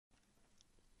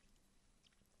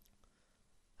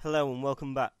Hello and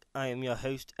welcome back. I am your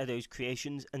host, Edo's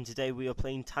Creations, and today we are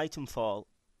playing Titanfall.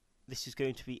 This is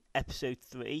going to be episode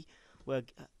 3.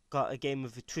 We've got a game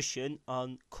of attrition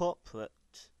on corporate.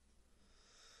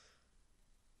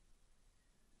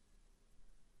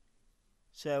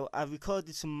 So I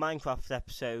recorded some Minecraft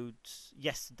episodes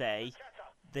yesterday.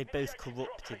 They both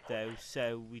corrupted though,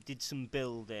 so we did some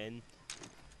building.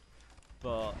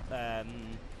 But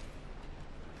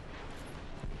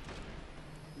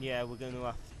yeah, we're going to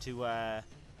have to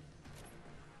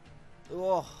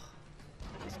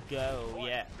let's go,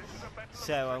 yeah.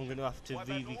 So I'm going to have to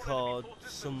re-record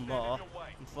some more.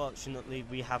 Unfortunately,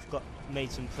 we have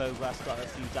made some progress, got a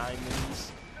few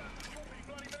diamonds,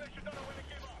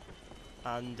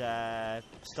 and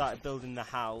started building the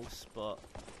house, but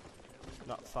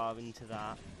not far into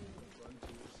that.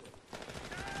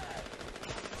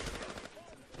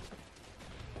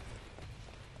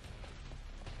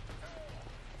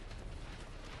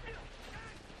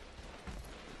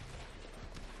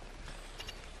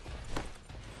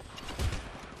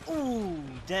 Ooh,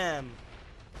 damn.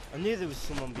 I knew there was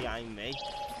someone behind me.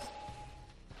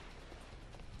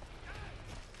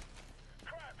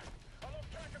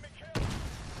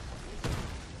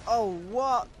 Oh,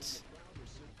 what?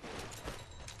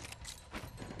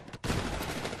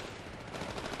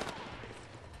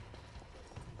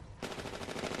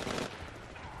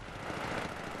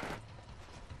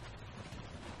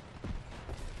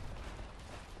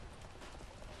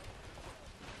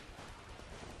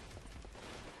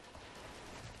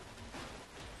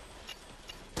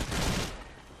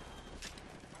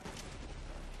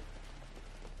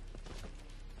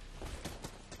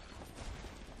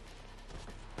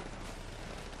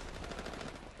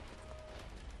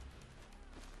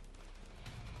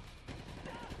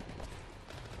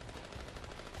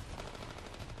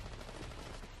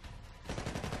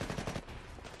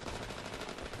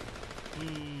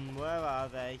 Where are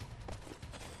they?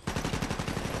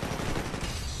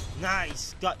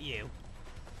 Nice, got you,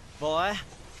 boy.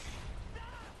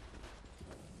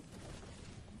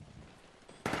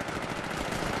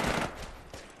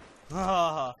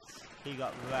 Oh, he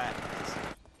got wrecked.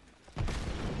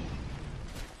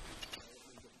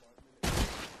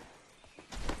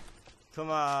 Come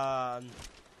on,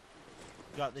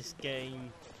 got this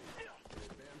game.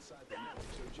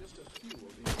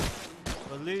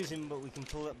 We're losing, but we can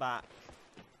pull it back.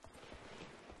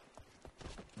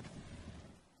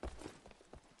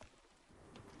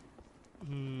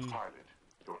 Pilot,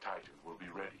 your Titan will be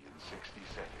ready in 60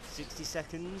 seconds. 60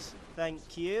 seconds,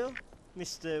 thank you,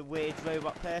 Mr. Weird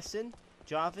Robot Person.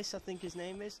 Jarvis, I think his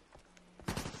name is.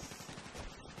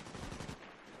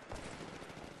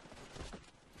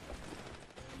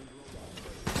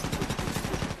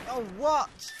 Oh,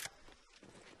 what?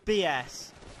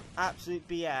 BS. Absolute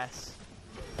BS.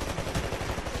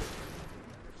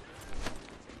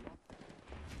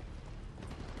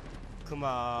 Come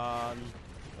on.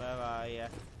 Where are you?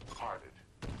 Pilot,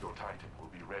 your Titan will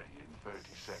be ready in 30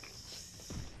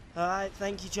 seconds. Alright,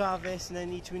 thank you, Jarvis, and I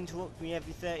need to interrupt me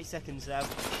every 30 seconds though.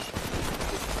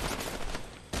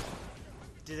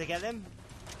 Did I get them?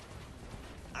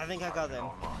 I think I got them.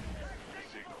 Online.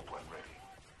 Signal when ready.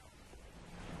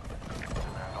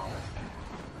 Command on it.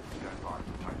 Stand by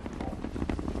for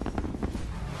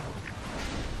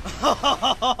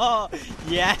Titanfall.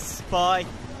 Yes, boy.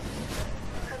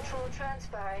 Control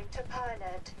transferring to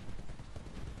pilot.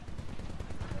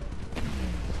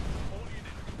 All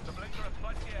units, the blinker are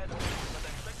slightly ahead of you, but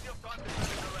there's plenty of time to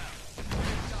turn it around.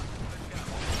 Get done, let's go.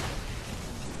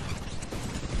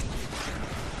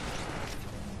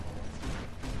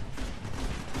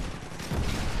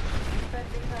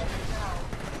 Friendly pilot now.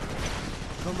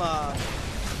 Come on.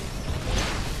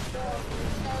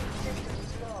 Sound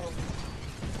systems low.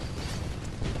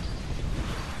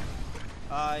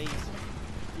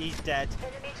 He's dead.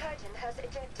 Enemy Titan has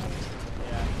ejected.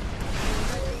 Yeah.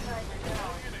 Friendly pilot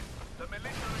now. Units, the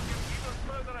militia are even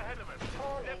further ahead of us.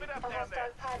 Warning, Step it a up down there.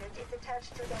 hostile pilot is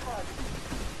attached to the hub.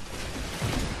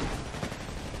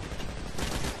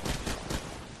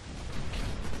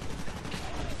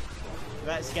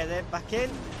 Let's get it back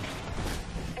in.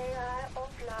 AI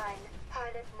offline.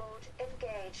 Pilot mode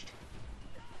engaged.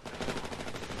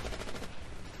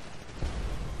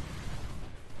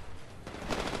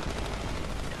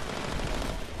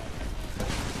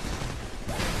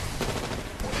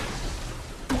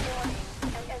 Warning,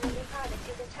 an enemy pilot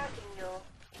is attacking you.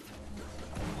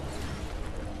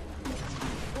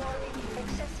 Warning,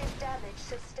 excessive damage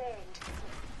sustained.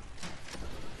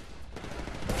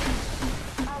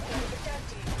 Auto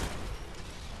detected.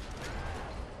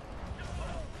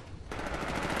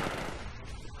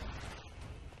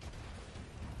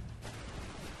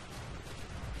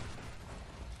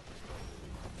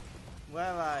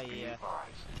 Where are Be you?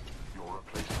 advised, your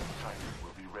replacement Titan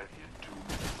will be ready in 2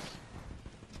 minutes.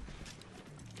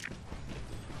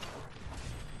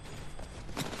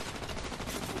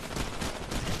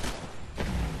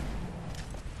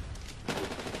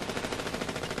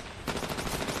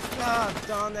 God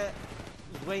darn it.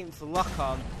 I was waiting for lock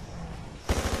on.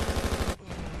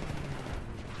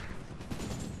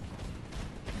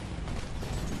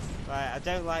 Right, I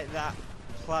don't like that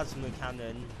plasma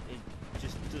cannon. It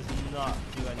just does not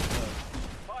do any good.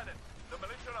 Pilot, the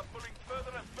militia are pulling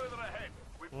further and further ahead.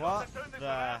 We've What got to turn this the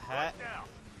around heck? right now.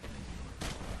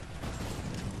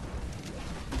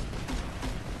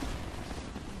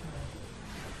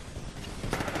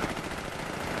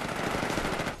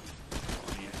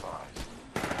 Be advised,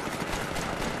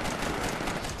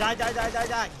 Die, die, die, die,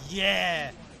 die!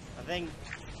 Yeah! I think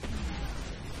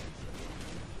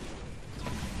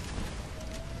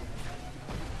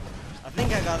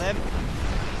I got him.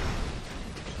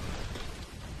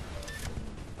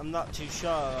 I'm not too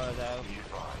sure though. be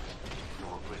advised,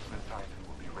 your replacement Titan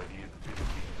will be ready in 15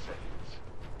 seconds.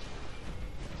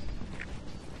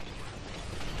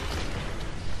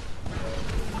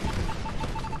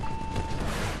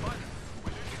 Pilot,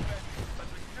 we're losing men, but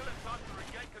we still have time to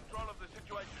regain control of the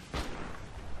situation.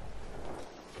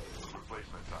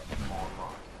 Replacement Titan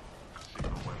online.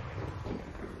 Signal wave.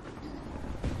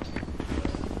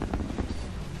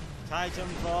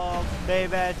 Titanfall,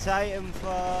 baby,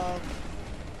 Titanfall.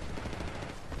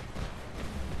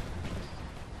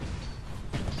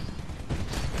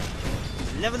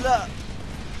 Level up!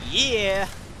 Yeah!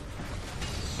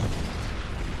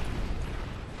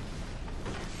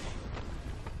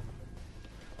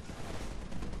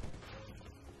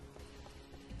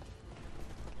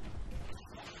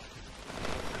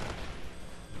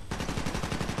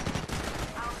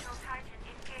 Auto Titan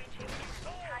engaging enemy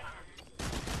Titan.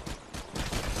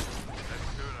 That's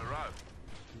 2 in a row.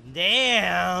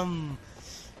 Damn!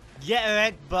 Get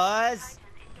wrecked, boys! Titan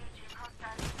engaging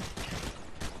hostile.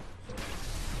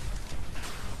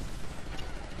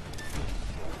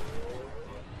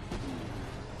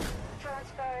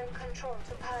 Transferring control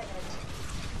to pilot.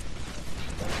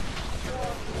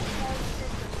 All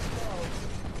systems go.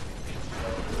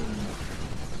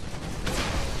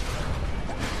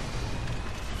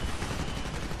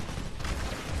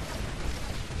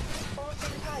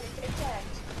 Autopilot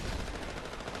eject.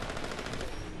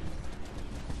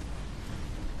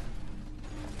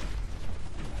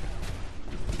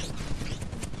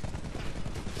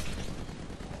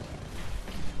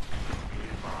 Be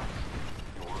advised,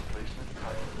 your replacement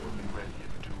Titan will be ready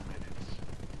in 2 minutes.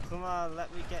 Come on, let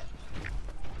me get...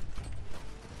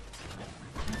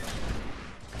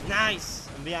 Nice!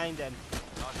 I'm behind him.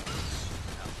 Nice move.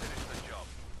 Now finish the job.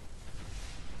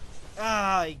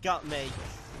 Ah, he got me.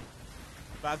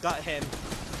 But I got him.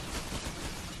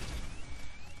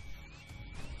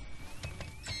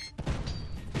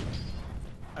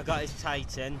 I got his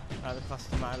Titan at the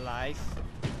cost of my life.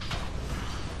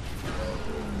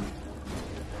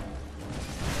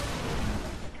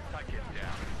 Take him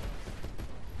down.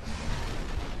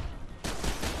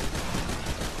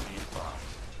 Be advised,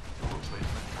 your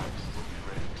replacement Titan will be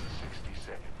ready in 60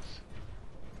 seconds.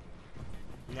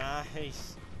 Nice.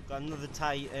 Got another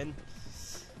Titan.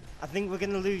 I think we're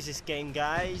going to lose this game,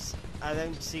 guys. I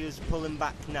don't see us pulling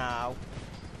back now.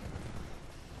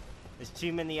 There's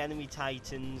too many enemy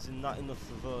Titans and not enough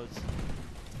of us.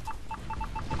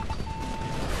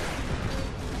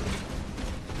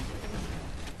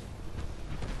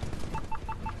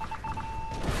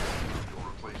 Your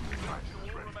replacement Titan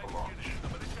is ready for launch. The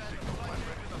militia has Signal when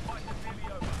ready. the fight is nearly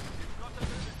over. You've got to turn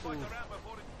this fight around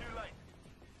before it's too late.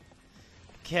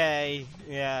 Okay,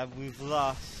 yeah, we've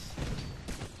lost.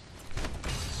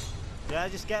 Did I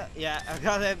just get... Yeah, I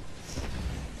got him.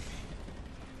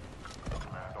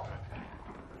 Command authentic.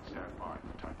 Stand by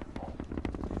for Titanfall.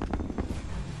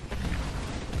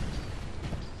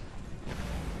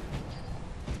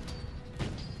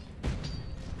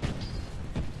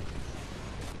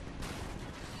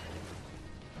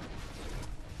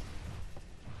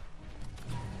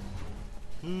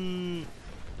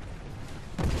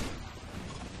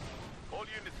 All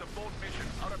units abort mission.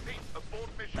 I repeat, abort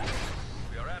mission.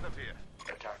 We are out of here.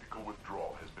 A tactical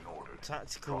withdrawal has been ordered.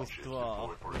 Tactical Dropships withdrawal,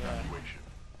 deployed for yeah. evacuation.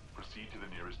 Proceed to the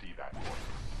nearest evac point.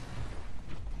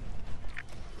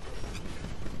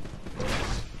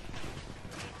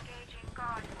 Engaging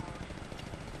guard mode.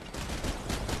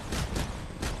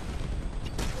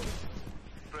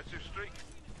 Press your streak.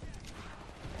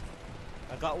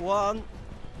 I got one.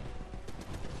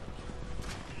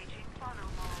 Engaging follow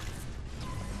mode.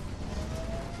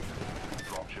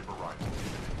 Dropship arrival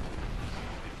imminent.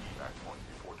 Proceed to evac point.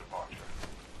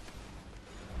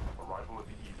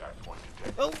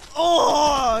 Oh,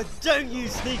 oh! Don't you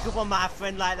sneak up on my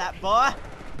friend like that, boy!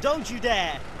 Don't you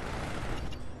dare!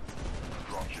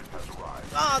 Dropship has arrived.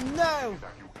 Oh no!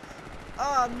 Evacuate.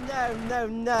 Oh no, no,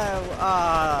 no!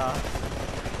 Ah!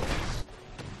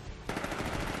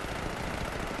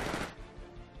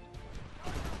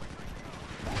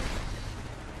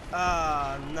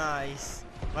 Ah, nice.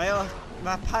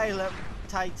 My pilot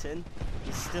Titan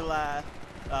is still there.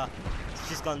 It's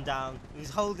just gone down. It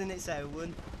was holding its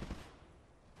own.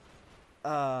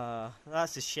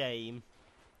 That's a shame.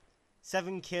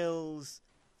 7 kills,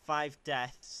 5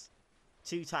 deaths,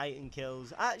 2 Titan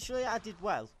kills. Actually, I did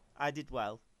well. I did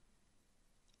well.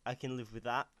 I can live with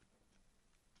that.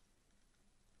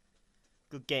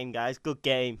 Good game, guys. Good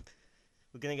game.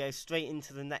 We're going to go straight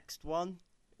into the next one.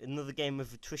 Another game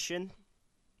of attrition.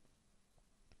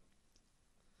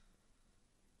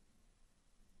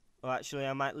 Well, actually,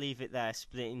 I might leave it there,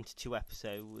 split it into 2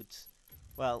 episodes.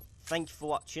 Well, thank you for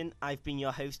watching. I've been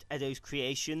your host, Edo's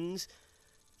Creations.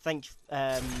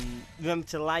 Remember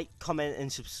to like, comment,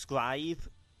 and subscribe,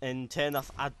 and turn off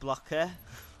ad blocker.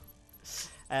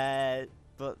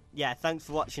 But yeah, thanks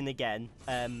for watching again.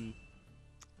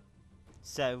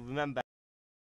 So remember.